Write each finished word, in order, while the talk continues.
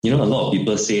a lot of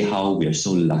people say how we are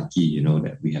so lucky,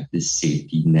 that we have this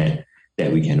safety net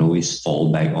that we can always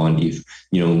fall back on if,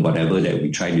 whatever that we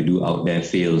try to do out there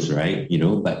fails, right?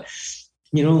 But,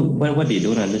 what they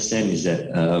don't understand is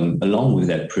that along with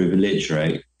that privilege,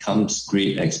 right, comes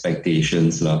great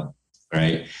expectations,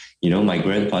 right? My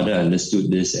grandfather understood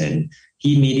this and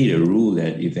he made it a rule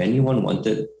that if anyone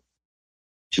wanted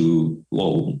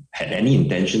had any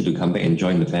intention to come back and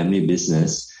join the family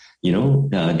business,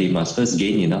 they must first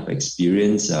gain enough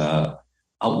experience out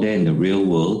there in the real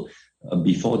world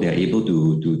before they're able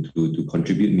to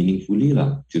contribute meaningfully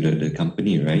to the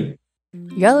company, right?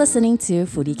 You're listening to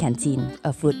Foodie Canteen,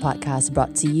 a food podcast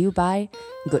brought to you by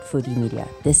Good Foodie Media.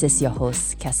 This is your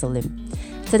host, Castle Lim.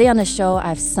 Today on the show, I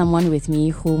have someone with me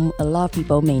whom a lot of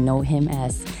people may know him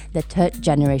as the third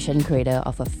generation creator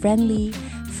of a friendly,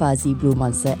 fuzzy blue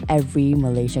monster every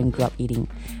Malaysian grew up eating.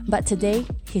 But today,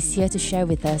 he's here to share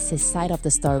with us his side of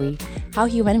the story, how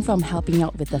he went from helping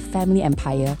out with the family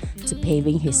empire to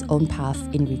paving his own path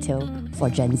in retail for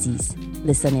Gen Zs.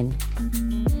 Listen in.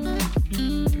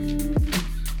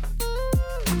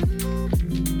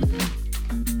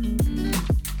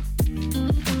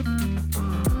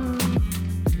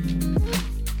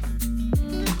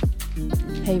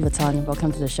 Hey Vaton,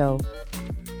 welcome to the show.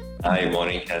 Hi,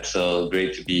 morning Castle.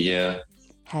 Great to be here.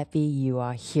 Happy you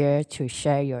are here to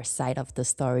share your side of the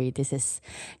story. This is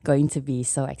going to be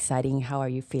so exciting. How are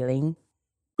you feeling?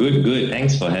 Good.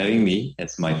 Thanks for having me.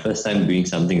 It's my first time doing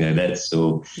something like that,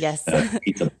 so yes.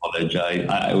 Please apologize.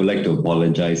 I would like to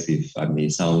apologize if I may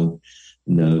sound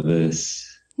nervous.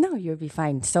 No, you'll be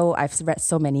fine. So I've read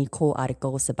so many cool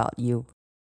articles about you.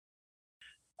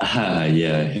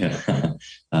 Yeah.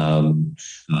 I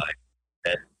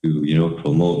had to,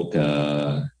 promote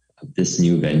this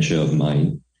new venture of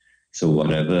mine. So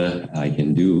whatever I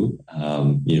can do,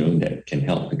 that can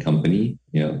help the company,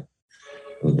 I'll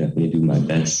definitely do my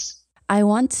best. I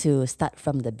want to start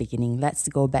from the beginning. Let's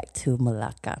go back to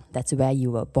Malacca. That's where you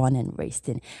were born and raised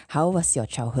in. How was your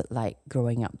childhood like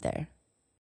growing up there?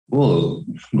 Well,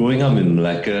 growing up in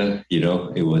Malacca,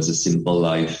 it was a simple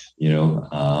life,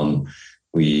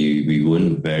 we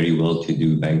weren't very well to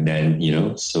do back then,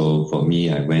 So for me,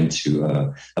 I went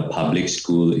to a public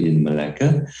school in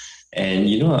Malacca, and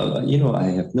I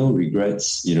have no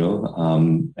regrets,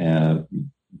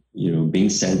 being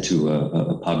sent to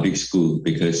a public school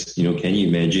because can you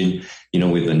imagine,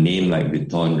 with a name like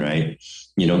Vuitton, right?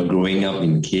 Growing up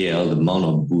in KL, the amount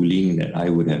of bullying that I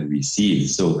would have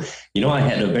received. So, I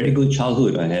had a very good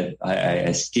childhood. I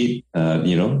escaped,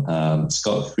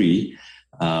 scot-free.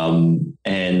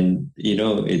 And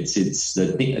it's the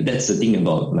thing. That's the thing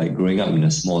about like growing up in a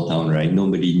small town, right?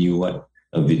 Nobody knew what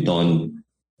a Vuitton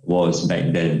was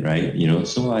back then, right?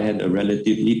 So I had a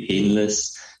relatively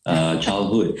painless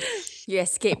childhood. You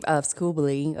escaped school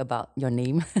bullying about your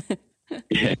name.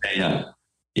 Yeah.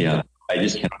 I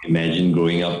just cannot imagine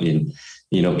growing up in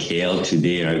KL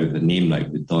today, right, with a name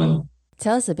like Vuitton.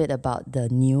 Tell us a bit about the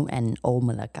new and old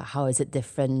Malacca. How is it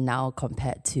different now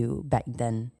compared to back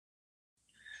then?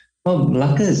 Well,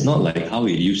 Malacca is not like how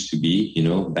it used to be.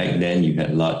 Back then you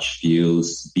had large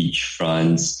fields, beach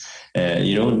fronts.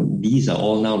 These are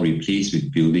all now replaced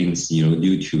with buildings,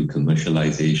 due to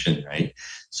commercialization, right?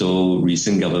 So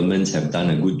recent governments have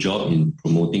done a good job in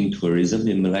promoting tourism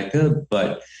in Malacca,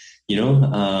 but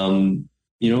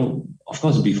of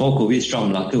course, before COVID struck,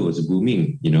 Malacca was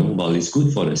booming. While it's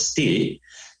good for the state,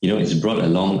 it's brought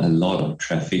along a lot of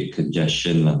traffic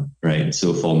congestion, right?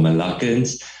 So for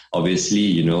Malaccans,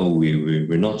 obviously,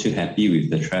 we're not too happy with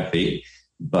the traffic,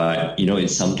 but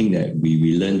it's something that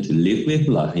we learn to live with,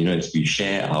 as we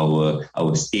share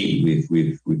our state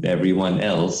with everyone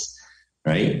else,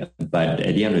 right? But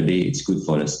at the end of the day, it's good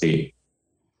for the state.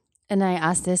 And I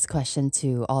asked this question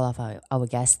to all of our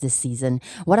guests this season.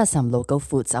 What are some local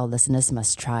foods our listeners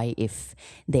must try if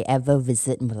they ever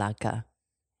visit Malacca?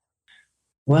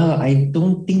 Well, I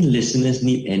don't think listeners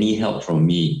need any help from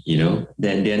me,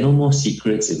 There are no more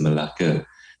secrets in Malacca.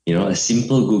 A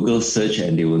simple Google search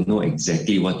and they will know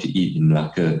exactly what to eat in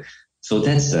Malacca. So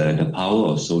that's the power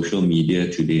of social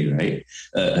media today, right?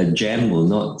 A gem will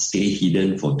not stay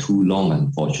hidden for too long,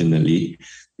 unfortunately.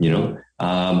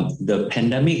 The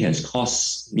pandemic has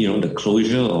caused, the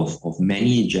closure of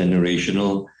many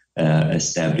generational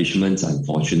establishments,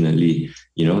 unfortunately.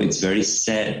 It's very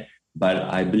sad.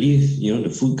 But I believe, the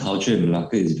food culture in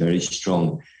Malacca is very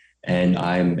strong. And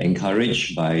I'm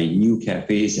encouraged by new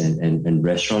cafes and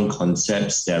restaurant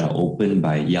concepts that are opened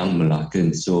by young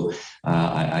Malaccans. So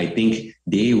I think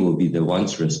they will be the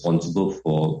ones responsible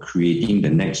for creating the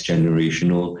next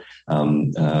generational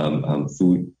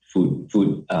food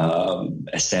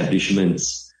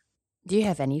establishments. Do you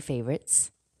have any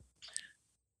favorites?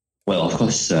 Well, of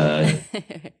course,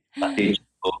 satay,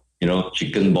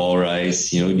 chicken ball rice,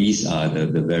 these are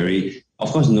the very,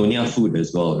 of course, Nyonya food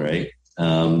as well, right?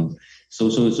 So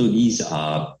these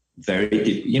are very,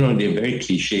 they're very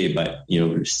cliche, but,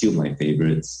 still my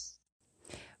favorites.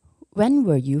 When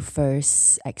were you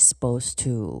first exposed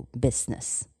to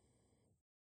business?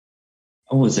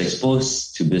 I was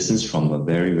exposed to business from a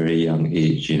very, very young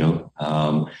age,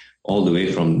 all the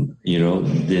way from,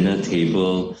 dinner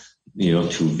table,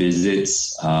 to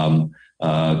visits,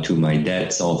 to my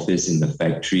dad's office in the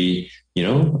factory,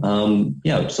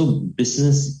 so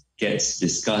business gets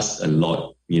discussed a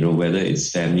lot, whether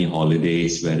it's family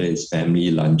holidays, whether it's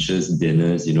family lunches,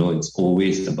 dinners, it's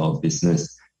always about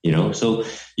business, so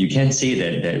you can say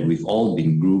that we've all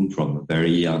been groomed from a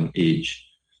very young age,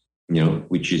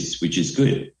 which is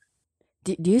good.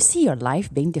 Do you see your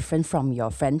life being different from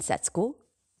your friends at school?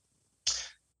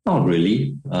 Not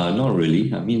really. Not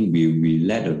really. I mean, we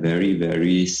led a very,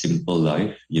 very simple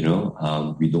life,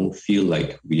 we don't feel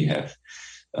like we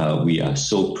are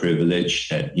so privileged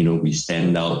that, we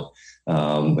stand out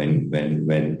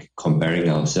when comparing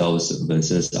ourselves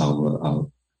versus our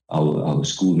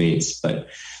schoolmates. But,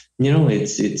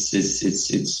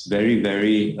 it's very,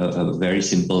 very, a very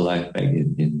simple life back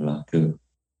in Malacca.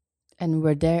 And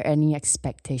were there any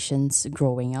expectations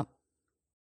growing up?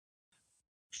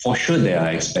 For sure, there are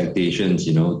expectations,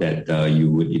 that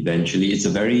you would eventually. It's a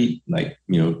very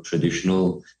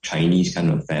traditional Chinese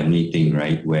kind of family thing,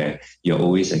 right? Where you're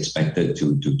always expected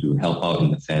to help out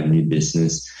in the family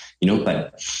business,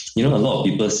 But a lot of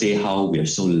people say how we're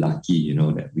so lucky,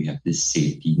 that we have this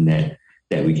safety net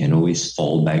that we can always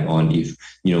fall back on if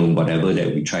whatever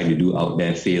that we try to do out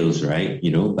there fails, right?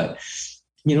 But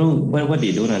what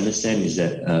they don't understand is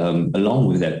that along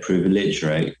with that privilege,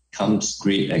 right, comes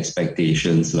great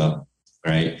expectations,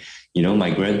 right?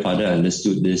 My grandfather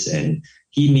understood this and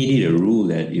he made it a rule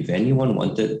that if anyone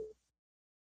wanted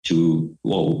to,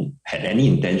 had any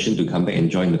intention to come back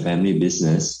and join the family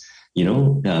business,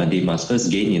 they must first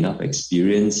gain enough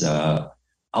experience out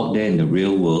there in the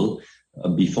real world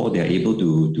before they're able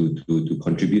to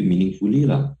contribute meaningfully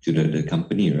to the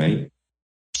company, right?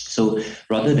 So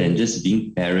rather than just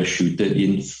being parachuted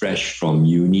in fresh from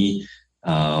uni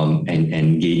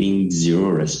and gaining zero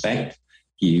respect,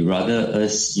 he rather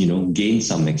us, gain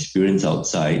some experience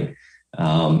outside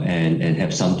and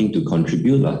have something to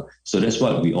contribute. So that's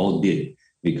what we all did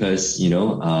because,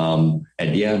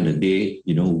 at the end of the day,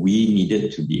 we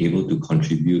needed to be able to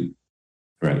contribute,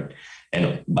 right?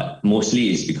 But mostly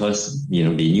it's because, they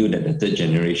knew that the third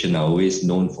generation are always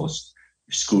known for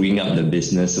screwing up the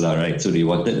business, right? So they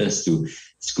wanted us to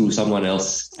screw someone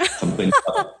else's company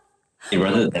up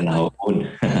rather than our own.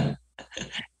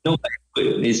 No, but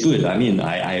it's good. I mean,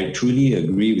 I truly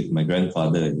agree with my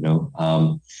grandfather.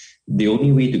 The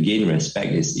only way to gain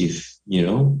respect is if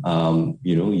you're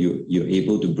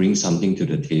able to bring something to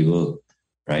the table,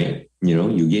 right?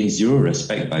 You gain zero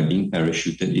respect by being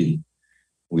parachuted in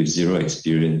with zero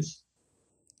experience.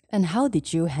 And how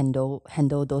did you handle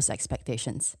those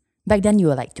expectations? Back then you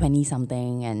were like 20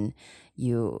 something and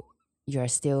you're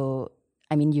still,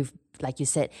 I mean, like you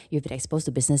said, you've been exposed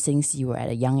to business since you were at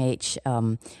a young age,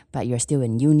 but you're still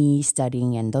in uni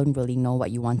studying and don't really know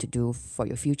what you want to do for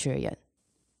your future yet.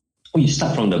 Well, you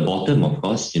start from the bottom, of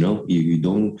course, you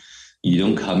don't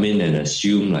come in and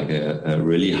assume like a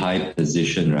really high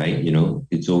position, right?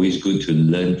 It's always good to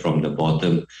learn from the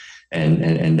bottom.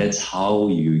 And that's how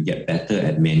you get better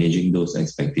at managing those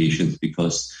expectations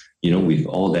because, with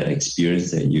all that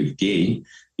experience that you've gained,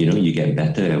 you get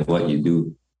better at what you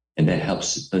do. And that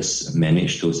helps us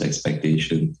manage those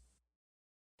expectations.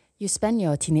 You spent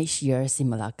your teenage years in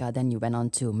Malacca, then you went on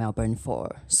to Melbourne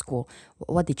for school.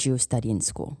 What did you study in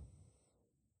school?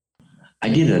 I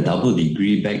did a double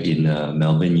degree back in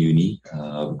Melbourne Uni.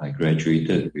 I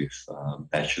graduated with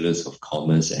Bachelor's of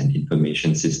Commerce and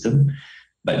Information System.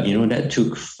 But, that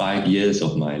took 5 years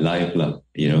of my life.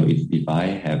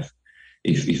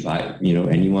 If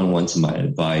anyone wants my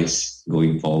advice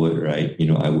going forward, right,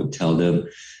 I would tell them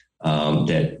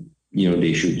that,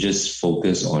 they should just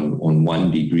focus on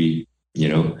one degree,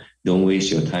 don't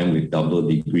waste your time with double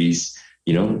degrees.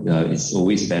 It's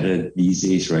always better these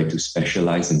days, right, to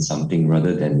specialize in something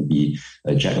rather than be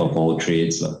a jack of all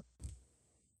trades.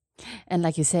 And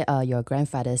like you said, your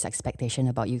grandfather's expectation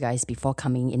about you guys before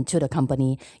coming into the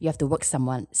company, you have to work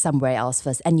somewhere else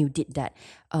first, and you did that.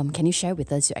 Can you share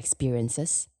with us your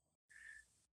experiences?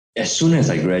 As soon as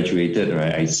I graduated,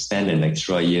 right, I spent an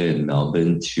extra year in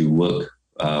Melbourne to work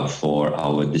for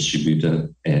our distributor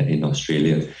in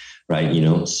Australia.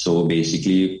 right? So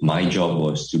basically my job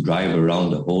was to drive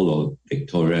around the whole of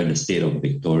Victoria, the state of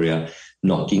Victoria,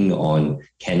 knocking on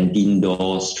canteen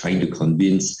doors, trying to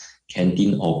convince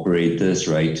canteen operators,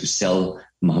 right, to sell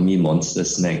Mummy Monster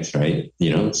snacks, right?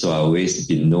 So I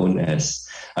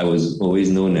was always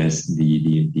known as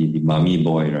the mummy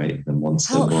boy, right? The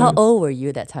monster boy. How old were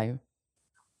you that time?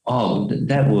 Oh,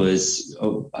 that was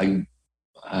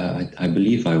I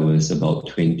believe I was about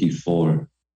 24.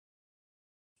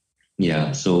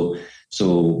 Yeah, so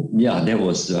yeah, that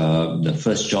was the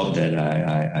first job that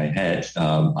I had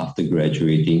after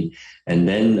graduating, and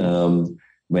then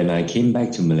when I came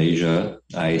back to Malaysia,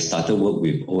 I started work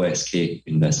with OSK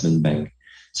Investment Bank.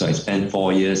 So I spent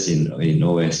 4 years in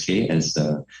OSK as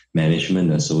a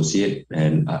management associate,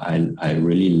 and I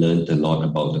really learned a lot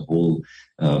about the whole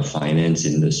finance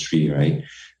industry, right?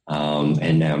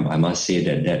 And I must say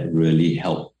that really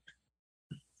helped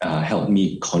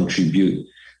me contribute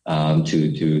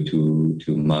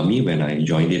to Mummy when I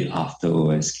joined it after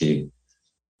OSK.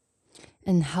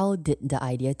 And how did the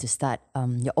idea to start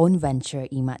your own venture,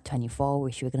 eMart24,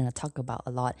 which we're going to talk about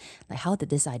a lot, like how did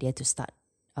this idea to start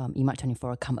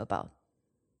eMart24 come about?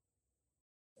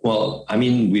 Well, I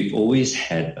mean, we've always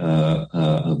had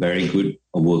a very good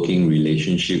working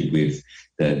relationship with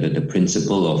the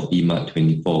principal of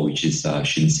eMart24, which is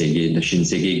Shinsegae, the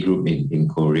Shinsegae Group in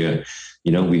Korea.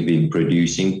 We've been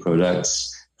producing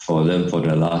products for them for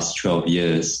the last 12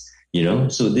 years.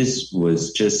 So this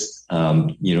was just,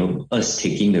 us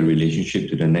taking the relationship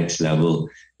to the next level,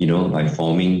 by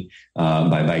forming,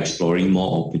 by exploring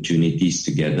more opportunities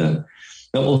together.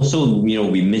 But also,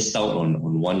 we missed out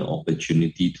on one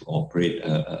opportunity to operate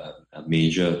a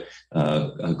major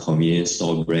convenience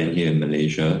store brand here in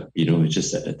Malaysia. It's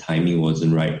just that the timing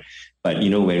wasn't right. But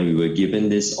when we were given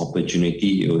this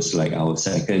opportunity, it was like our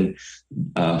second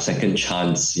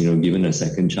chance. Given a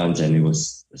second chance, and it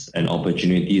was an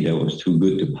opportunity that was too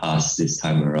good to pass this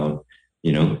time around.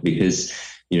 Because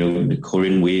the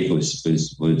Korean wave was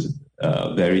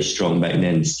very strong back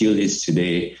then, still is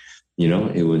today.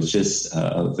 It was just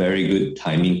a very good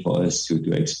timing for us to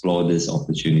explore this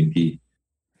opportunity.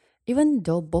 Even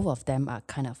though both of them are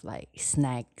kind of like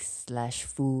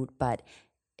snacks/food, but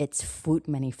it's food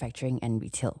manufacturing and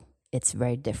retail. It's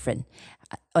very different.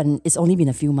 And it's only been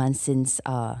a few months since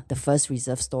the first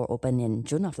Reserve store opened in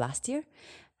June of last year.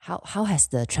 How has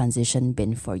the transition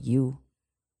been for you?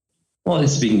 Well,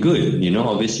 it's been good.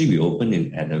 Obviously we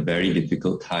opened at a very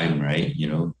difficult time, right?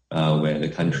 Where the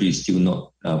country is still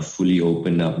not fully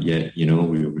opened up yet.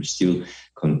 We were still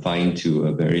confined to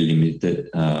a very limited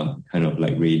kind of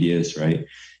like radius, right?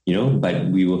 But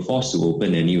we were forced to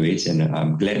open anyways, and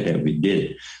I'm glad that we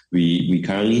did. We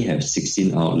currently have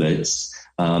 16 outlets.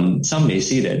 Some may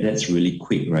say that that's really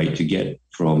quick, right? To get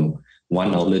from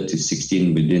one outlet to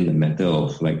 16 within a matter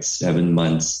of like 7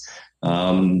 months.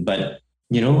 But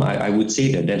I would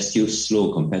say that that's still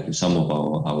slow compared to some of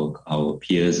our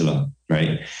peers,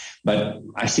 right? But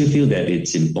I still feel that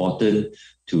it's important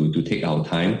to take our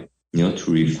time,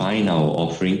 to refine our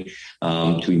offering,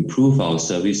 to improve our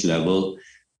service level,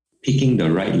 picking the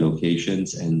right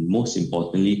locations, and most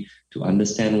importantly, to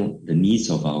understand the needs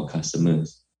of our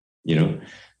customers.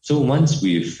 So once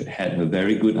we've had a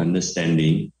very good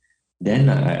understanding, then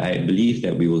I believe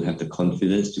that we will have the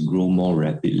confidence to grow more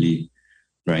rapidly.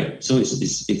 Right. So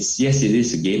it's yes, it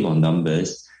is a game of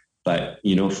numbers, but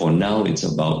for now it's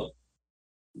about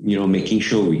making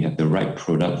sure we have the right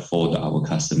product for our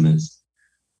customers.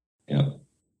 Yeah.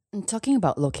 And talking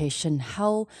about location,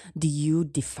 how do you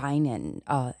define and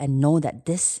know that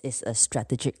this is a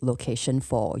strategic location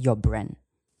for your brand?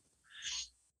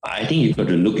 I think you've got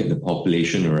to look at the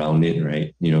population around it,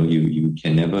 right? You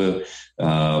can never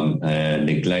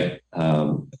neglect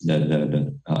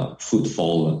the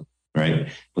footfall.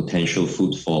 Right, potential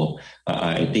footfall.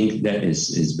 I think that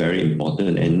is very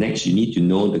important. And next, you need to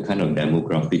know the kind of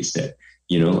demographics that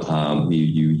you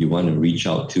want to reach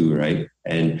out to, right?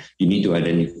 And you need to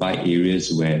identify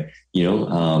areas where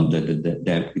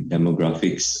the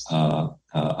demographics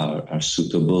are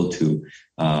suitable to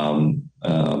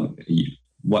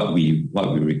what we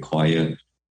require,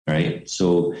 right?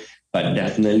 So, but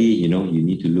definitely, you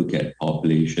need to look at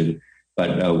population.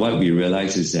 But what we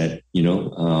realize is that,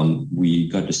 we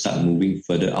got to start moving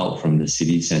further out from the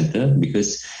city center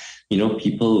because,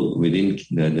 people within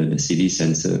the city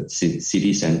center,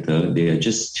 they've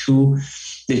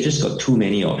just got too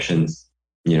many options.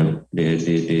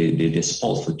 They're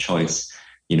spoiled for choice.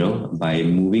 By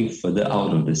moving further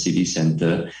out of the city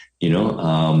center,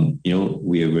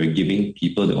 we're giving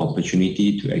people the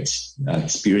opportunity to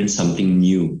experience something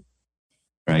new.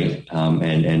 right?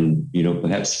 And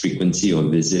perhaps frequency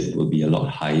of visit will be a lot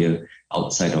higher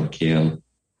outside of KL.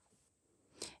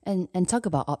 And talk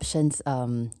about options,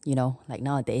 like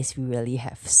nowadays we really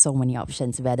have so many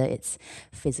options, whether it's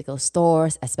physical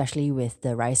stores, especially with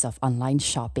the rise of online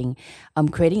shopping,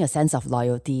 creating a sense of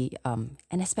loyalty, and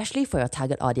especially for your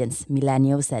target audience,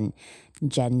 millennials and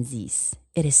Gen Zs.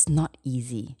 It is not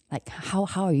easy. Like how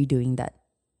are you doing that?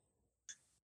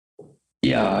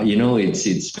 Yeah,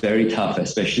 it's very tough,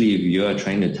 especially if you are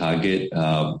trying to target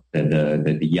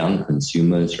the young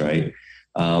consumers, right?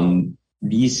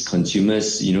 These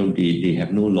consumers, they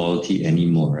have no loyalty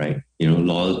anymore, right?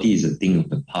 Loyalty is a thing of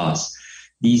the past.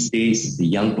 These days, the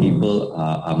young people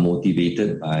are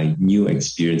motivated by new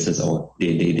experiences, or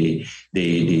they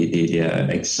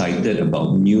are excited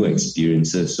about new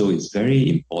experiences. So it's very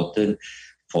important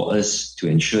for us to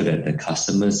ensure that the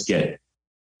customers get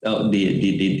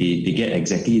they get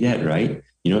exactly that, right?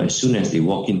 As soon as they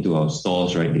walk into our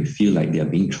stores, right, they feel like they are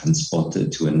being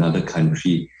transported to another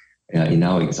country. In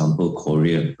our example,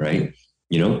 Korea, right?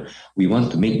 We want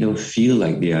to make them feel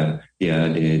like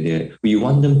we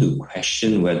want them to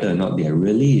question whether or not they are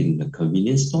really in a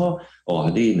convenience store, or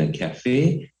are they in a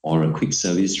cafe or a quick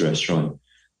service restaurant,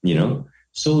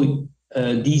 So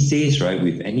these days, right,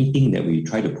 with anything that we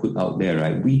try to put out there,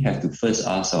 right, we have to first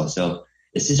ask ourselves,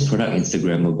 is this product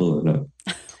Instagrammable or not?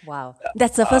 Wow.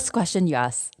 That's the first question you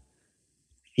ask.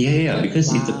 Yeah,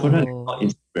 because if the product is Wow. not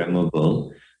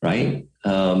Instagrammable, right?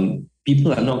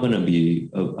 People are not going to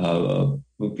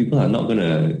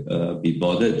be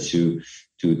bothered to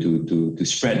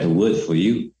spread the word for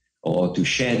you, or to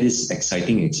share this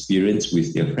exciting experience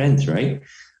with their friends, right?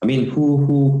 I mean,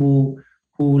 who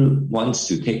wants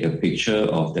to take a picture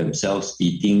of themselves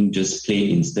eating just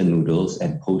plain instant noodles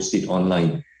and post it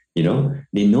online? They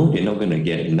know they're not going to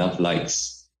get enough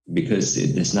likes, because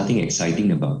there's nothing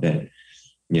exciting about that.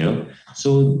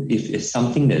 So if it's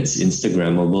something that's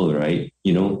Instagrammable, right,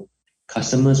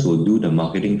 customers will do the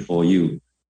marketing for you,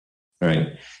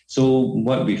 right? So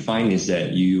what we find is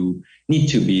that you need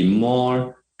to be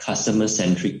more customer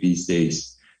centric these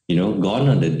days. Gone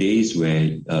are the days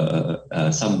where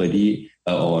somebody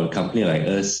or a company like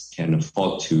us can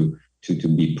afford to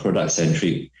be product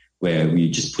centric, where we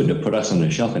just put the products on the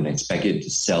shelf and expect it to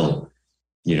sell.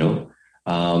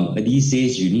 These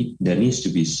days there needs to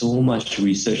be so much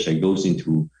research that goes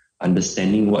into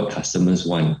understanding what customers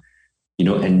want,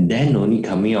 and then only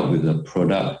coming up with a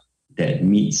product that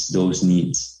meets those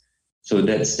needs. So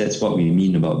that's what we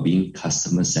mean about being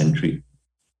customer centric.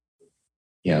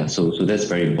 Yeah, so that's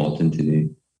very important today.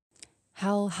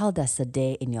 How does a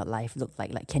day in your life look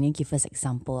like? Like, can you give us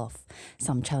example of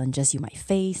some challenges you might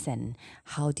face, and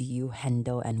how do you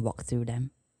handle and walk through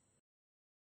them?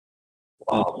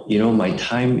 Wow, my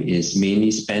time is mainly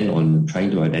spent on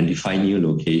trying to identify new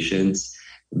locations,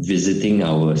 visiting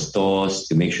our stores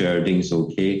to make sure everything's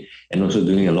okay, and also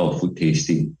doing a lot of food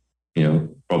tasting.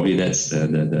 Probably that's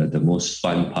the most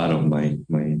fun part of my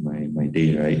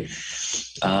day, right?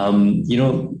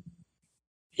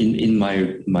 In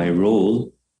my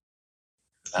role,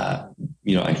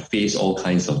 I face all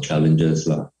kinds of challenges,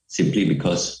 simply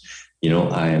because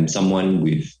I am someone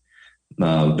with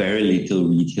very little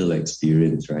retail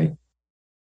experience, right?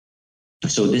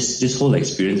 So this whole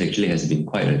experience actually has been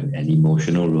quite an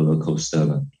emotional roller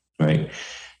coaster, right?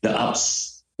 The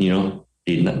ups,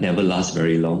 they never last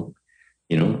very long,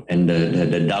 and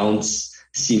the downs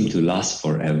seem to last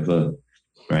forever,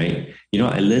 right?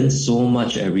 I learn so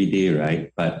much every day,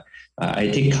 right? But I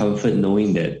take comfort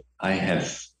knowing that I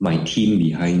have my team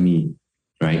behind me,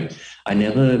 right? I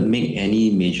never make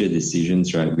any major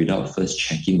decisions, right, without first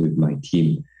checking with my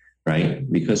team, right?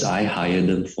 Because I hire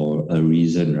them for a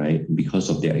reason, right? Because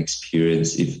of their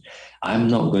experience. If I'm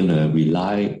not going to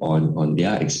rely on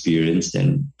their experience,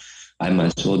 then I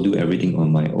might as well do everything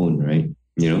on my own, right?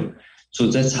 So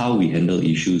that's how we handle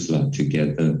issues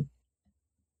together.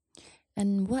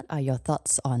 And what are your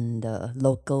thoughts on the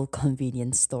local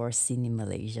convenience store scene in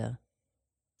Malaysia?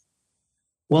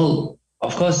 Well,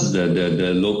 of course, the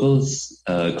locals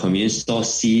convenience store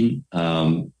scene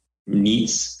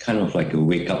needs kind of like a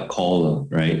wake up call,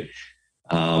 right?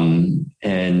 And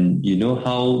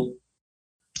how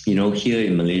here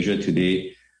in Malaysia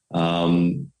today,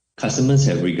 customers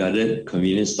have regarded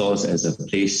convenience stores as a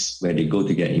place where they go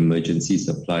to get emergency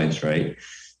supplies, right?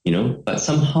 But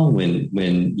somehow when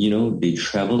they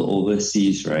travel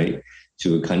overseas, right,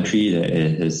 to a country that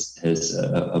has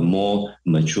a more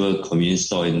mature convenience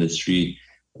store industry,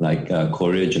 like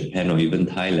Korea, Japan, or even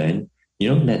Thailand,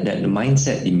 that the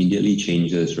mindset immediately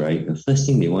changes, right? The first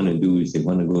thing they want to do is they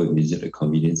want to go and visit a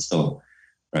convenience store,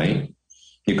 right?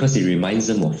 Because it reminds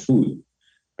them of food.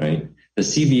 right? The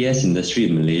CVS industry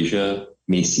in Malaysia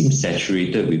may seem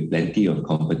saturated with plenty of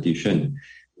competition,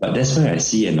 but that's where I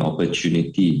see an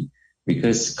opportunity,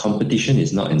 because competition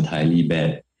is not entirely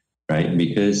bad, right?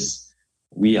 Because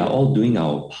we are all doing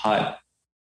our part,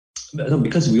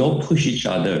 because we all push each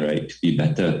other, right, to be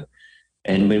better.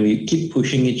 And when we keep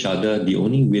pushing each other, the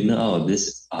only winner out of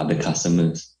this are the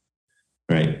customers,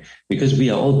 right? Because we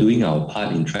are all doing our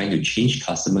part in trying to change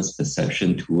customers'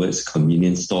 perception towards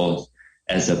convenience stores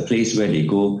as a place where they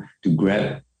go to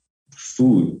grab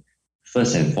food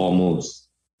first and foremost,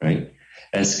 right?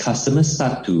 As customers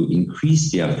start to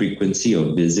increase their frequency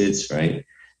of visits, right?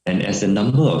 And as the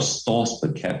number of stores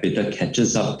per capita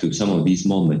catches up to some of these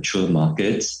more mature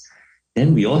markets,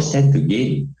 then we all stand to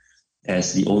gain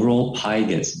as the overall pie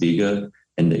gets bigger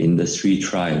and the industry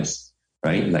thrives,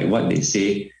 right? Like what they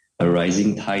say, a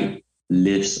rising tide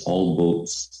lifts all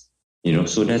boats,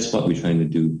 so that's what we're trying to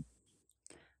do.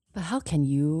 But how can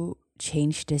you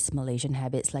change this Malaysian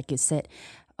habits? Like you said,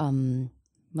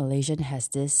 Malaysian has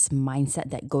this mindset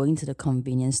that going to the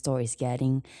convenience store is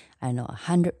getting,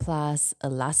 100 plus, a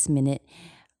last minute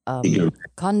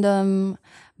condom.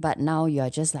 But now you're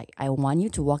just like, I want you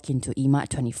to walk into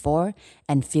eMart24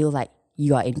 and feel like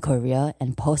you are in Korea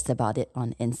and post about it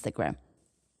on Instagram.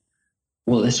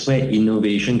 Well, that's where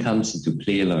innovation comes into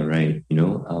play, right?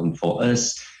 For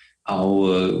us,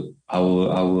 our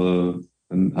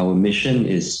mission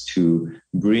is to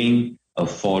bring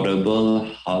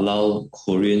affordable halal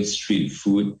Korean street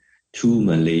food to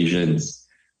Malaysians,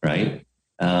 right?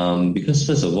 Because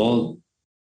first of all,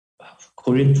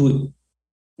 Korean food,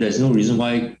 there's no reason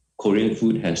why Korean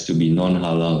food has to be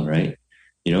non-halal, right?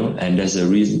 And there's a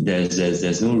reason.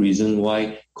 There's no reason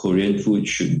why Korean food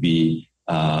should be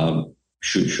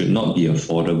should not be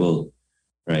affordable,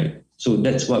 right? So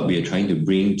that's what we are trying to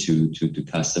bring to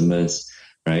customers,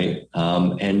 right?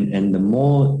 And the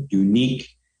more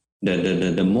unique,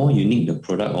 the more unique the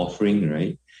product offering,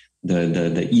 right?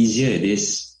 The easier it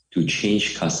is to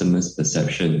change customers'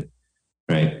 perception,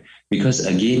 right? Because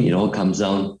again, it all comes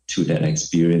down to that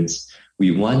experience.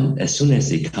 We want, as soon as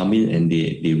they come in and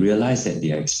they realize that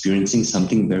they are experiencing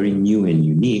something very new and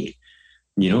unique,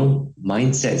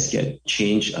 mindsets get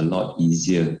changed a lot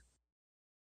easier,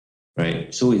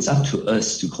 right? So it's up to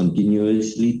us to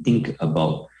continuously think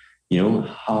about,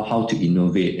 how to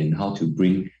innovate and how to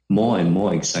bring more and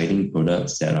more exciting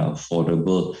products that are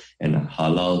affordable and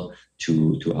halal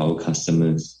to our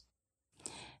customers.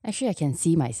 Actually, I can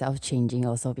see myself changing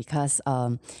also because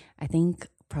I think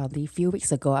probably a few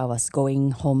weeks ago, I was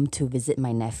going home to visit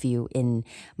my nephew in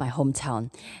my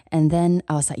hometown. And then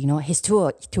I was like, he's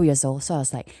 2 years old. So I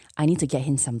was like, I need to get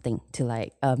him something to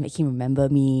make him remember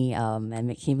me and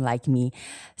make him like me.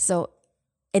 So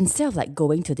instead of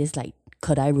going to this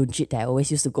Kedai Runcit that I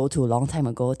always used to go to a long time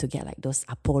ago to get those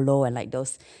Apollo and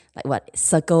those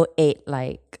Circle 8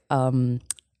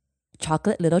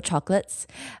 little chocolates.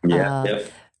 Yeah.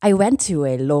 I went to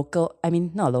a local,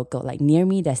 not local, near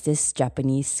me, there's this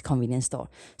Japanese convenience store.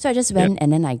 So I just went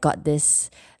and then I got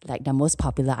this, the most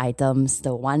popular items,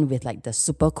 the one with the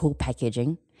super cool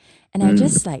packaging. And I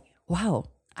just wow,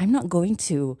 I'm not going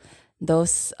to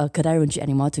those Kedai Runcit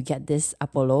anymore to get this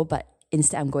Apollo, but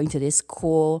instead I'm going to this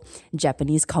cool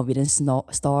Japanese convenience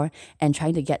store and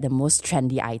trying to get the most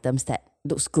trendy items that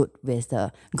looks good with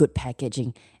the good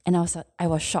packaging. And I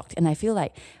was shocked, and I feel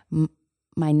like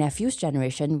my nephew's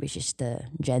generation, which is the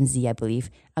Gen Z, I believe,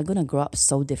 are going to grow up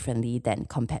so differently than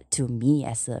compared to me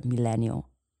as a millennial.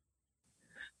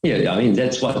 Yeah,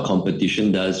 that's what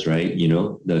competition does, right?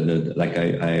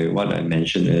 What I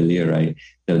mentioned earlier, right?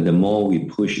 The more we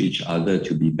push each other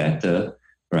to be better,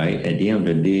 right? At the end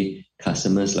of the day,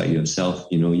 customers like yourself,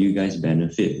 you guys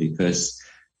benefit because,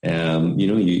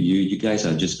 you guys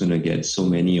are just going to get so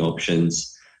many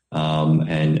options.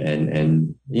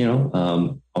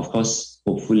 Of course,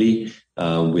 hopefully,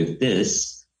 with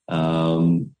this,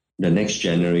 the next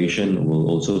generation will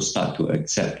also start to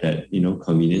accept that,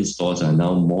 convenience stores are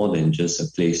now more than just a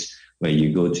place where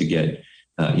you go to get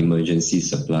emergency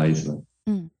supplies.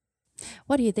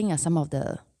 What do you think are some of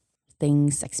the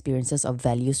things, experiences, or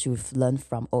values you've learned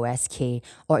from OSK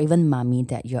or even Mami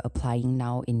that you're applying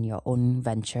now in your own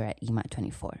venture at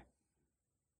eMart24?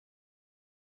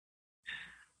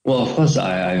 Well, of course,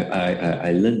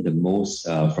 I learned the most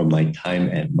from my time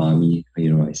at Mami.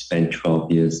 I spent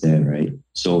 12 years there, right?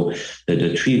 So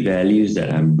the three values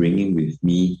that I'm bringing with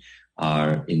me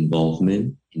are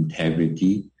involvement,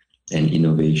 integrity, and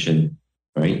innovation,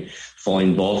 right? For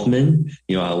involvement,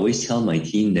 I always tell my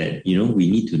team that,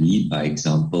 we need to lead by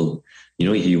example.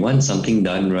 If you want something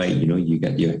done right, you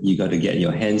got to get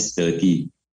your hands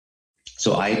dirty.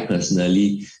 So I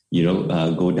personally,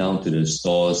 go down to the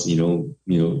stores, we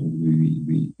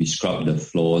scrub the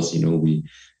floors,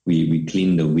 we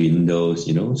clean the windows,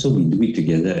 so we do it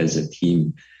together as a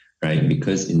team, right?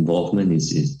 Because involvement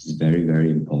is very, very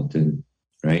important,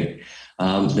 right?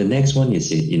 The next one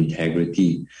is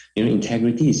integrity.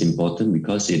 Integrity is important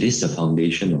because it is the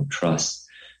foundation of trust.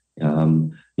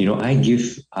 I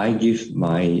give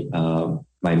my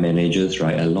managers,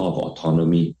 right, a lot of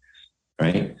autonomy,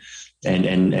 right?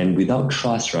 And without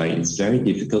trust, right, it's very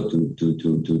difficult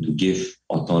to give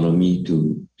autonomy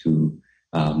to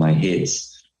my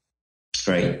heads,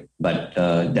 right? But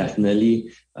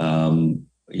definitely,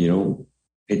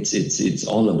 it's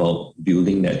all about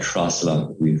building that trust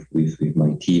with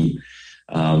my team,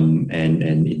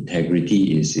 and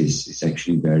integrity is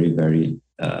actually very, very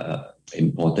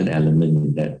important element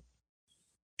in that.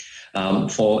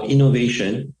 For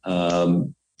innovation, I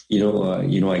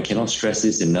cannot stress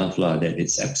this enough that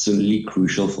it's absolutely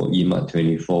crucial for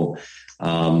eMart24.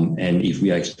 And if we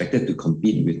are expected to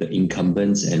compete with the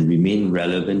incumbents and remain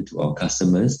relevant to our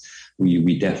customers,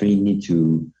 we definitely need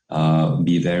to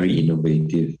be very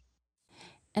innovative.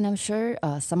 And I'm sure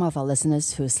some of our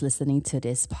listeners who's listening to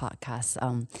this podcast,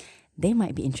 they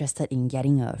might be interested in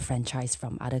getting a franchise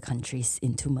from other countries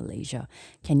into Malaysia.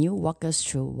 Can you walk us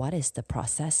through what is the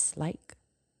process like?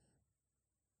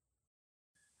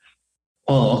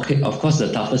 Oh, okay. Of course,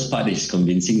 the toughest part is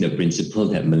convincing the principal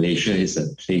that Malaysia is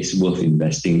a place worth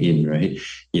investing in, right?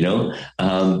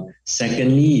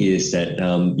 Secondly is that,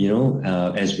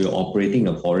 as we're operating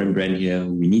a foreign brand here,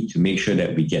 we need to make sure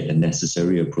that we get the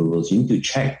necessary approvals. You need to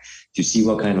check to see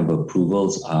what kind of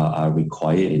approvals are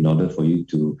required in order for you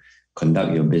to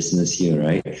conduct your business here,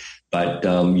 right? But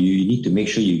you need to make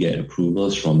sure you get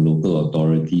approvals from local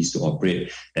authorities to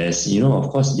operate, as of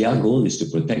course their goal is to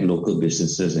protect local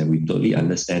businesses, and we totally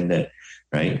understand that,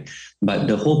 right? But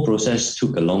the whole process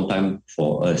took a long time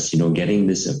for us, getting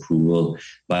this approval.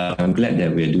 But I'm glad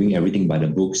that we're doing everything by the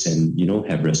books and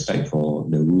have respect for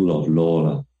the rule of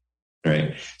law,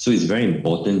 right? So it's very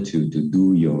important to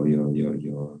do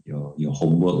your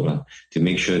homework to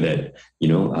make sure that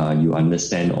you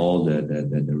understand all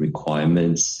the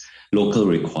requirements, local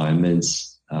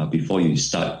requirements, before you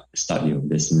start your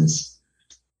business.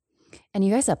 And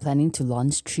you guys are planning to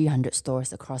launch 300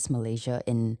 stores across Malaysia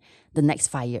in the next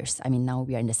 5 years. I mean, now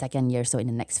we are in the second year, so in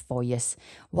the next 4 years,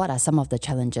 what are some of the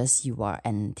challenges you are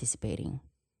anticipating?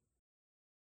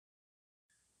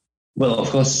 Well, of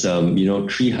course,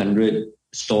 300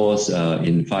 stores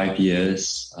in 5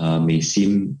 years may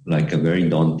seem like a very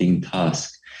daunting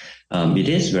task. It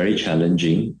is very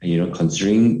challenging,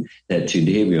 considering that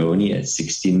today we are only at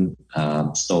 16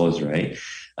 stores, right?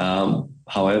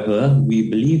 However, we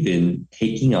believe in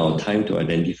taking our time to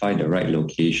identify the right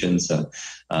locations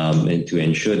and to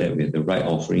ensure that we have the right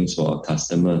offerings for our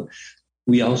customer.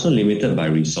 We are also limited by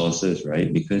resources,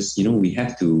 right? Because, we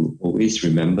have to always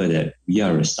remember that we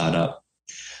are a startup.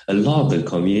 A lot of the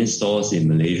convenience stores in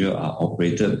Malaysia are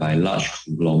operated by large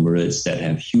conglomerates that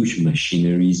have huge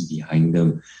machineries behind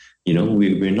them.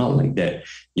 We're not like that.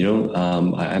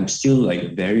 I'm still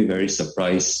very, very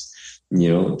surprised,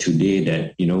 today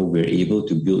that, we're able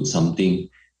to build something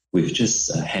with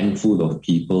just a handful of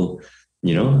people,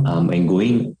 and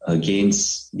going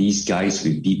against these guys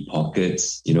with deep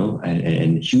pockets,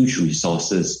 and huge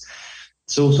resources.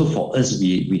 So for us,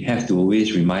 we have to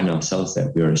always remind ourselves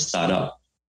that we're a startup.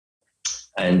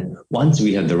 And once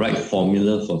we have the right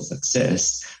formula for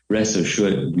success, rest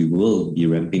assured we will be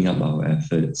ramping up our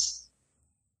efforts.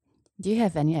 Do you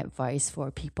have any advice for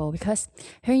people? Because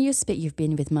hearing you speak, you've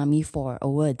been with Mummy for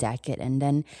over a decade, and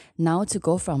then now to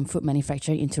go from food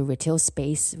manufacturing into retail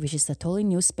space, which is a totally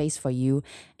new space for you,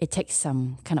 it takes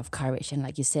some kind of courage. And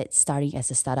like you said, starting as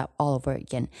a startup all over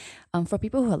again. For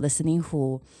people who are listening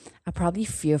who are probably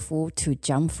fearful to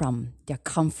jump from their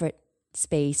comfort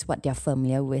space, what they're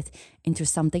familiar with, into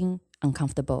something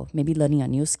uncomfortable, maybe learning a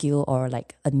new skill or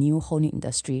like a whole new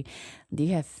industry, do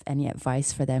you have any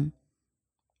advice for them?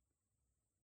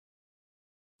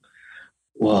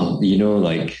 Well,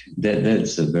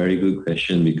 that's a very good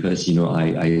question because,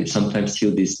 I sometimes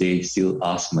till this day still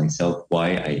ask myself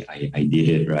why I did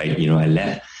it, right? I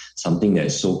left something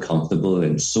that's so comfortable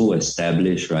and so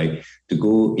established, right? To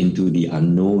go into the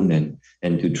unknown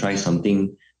and to try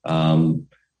something that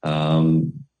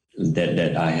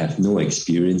I have no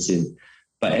experience in.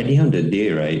 But at the end of the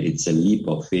day, right, it's a leap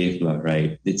of faith,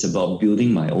 right? It's about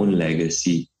building my own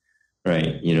legacy.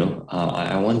 Right,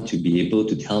 I want to be able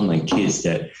to tell my kids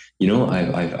that,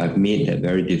 I've made that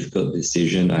very difficult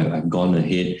decision. I've gone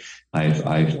ahead.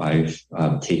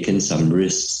 I've taken some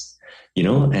risks,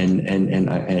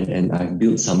 and I've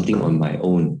built something on my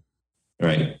own,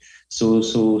 right? So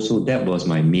that was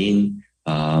my main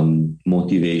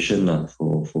motivation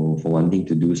for wanting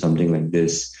to do something like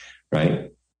this,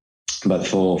 right? But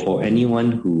for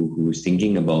anyone who's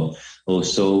thinking about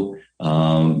also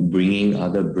bringing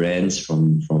other brands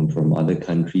from other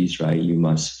countries, right? You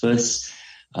must first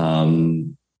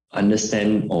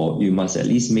understand, or you must at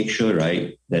least make sure,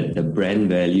 right, that the brand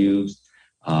values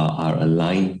are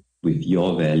aligned with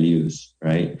your values,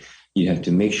 right? You have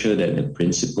to make sure that the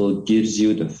principle gives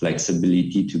you the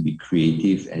flexibility to be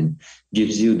creative and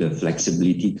gives you the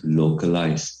flexibility to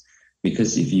localize.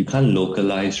 Because if you can't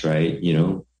localize, right,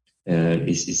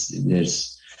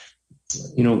 there's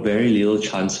very little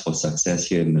chance for success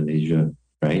here in Malaysia,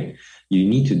 right? You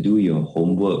need to do your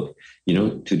homework,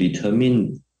 to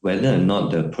determine whether or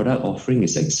not the product offering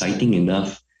is exciting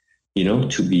enough,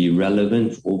 to be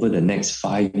relevant over the next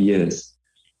 5 years,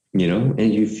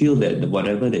 and you feel that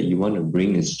whatever that you want to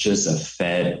bring is just a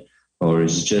fad, or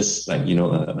it's just like,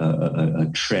 a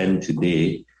trend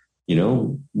today,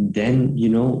 then,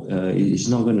 it's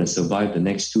not going to survive the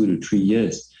next 2 to 3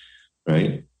 years,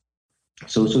 right?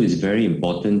 So it's very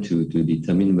important to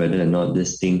determine whether or not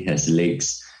this thing has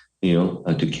legs,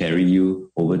 to carry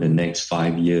you over the next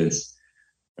 5 years,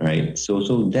 right? So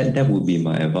that would be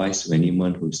my advice to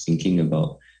anyone who's thinking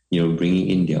about, bringing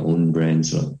in their own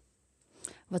brands.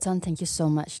 Waton, thank you so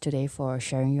much today for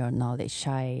sharing your knowledge.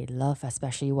 I love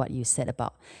especially what you said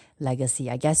about legacy.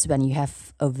 I guess when you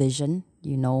have a vision,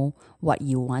 you know what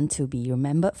you want to be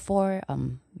remembered for,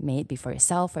 may it be for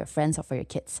yourself, for your friends, or for your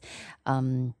kids.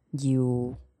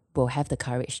 You will have the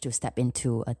courage to step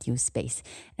into a new space.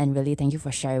 And really, thank you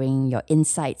for sharing your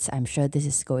insights. I'm sure this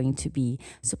is going to be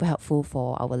super helpful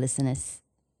for our listeners.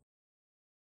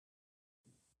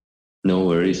 No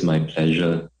worries, my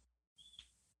pleasure.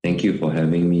 Thank you for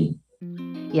having me.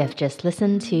 You have just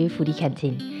listened to Foodie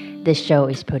Canteen. This show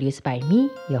is produced by me,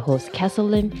 your host Castle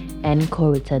Lim, and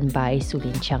co-written by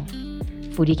Sulin Chung.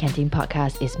 Foodie Canteen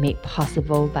podcast is made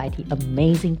possible by the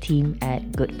amazing team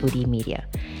at Good Foodie Media.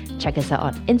 Check us out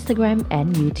on Instagram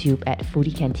and YouTube at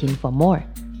Foodie Canteen for more.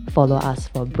 Follow us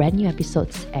for brand new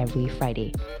episodes every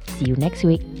Friday. See you next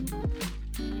week.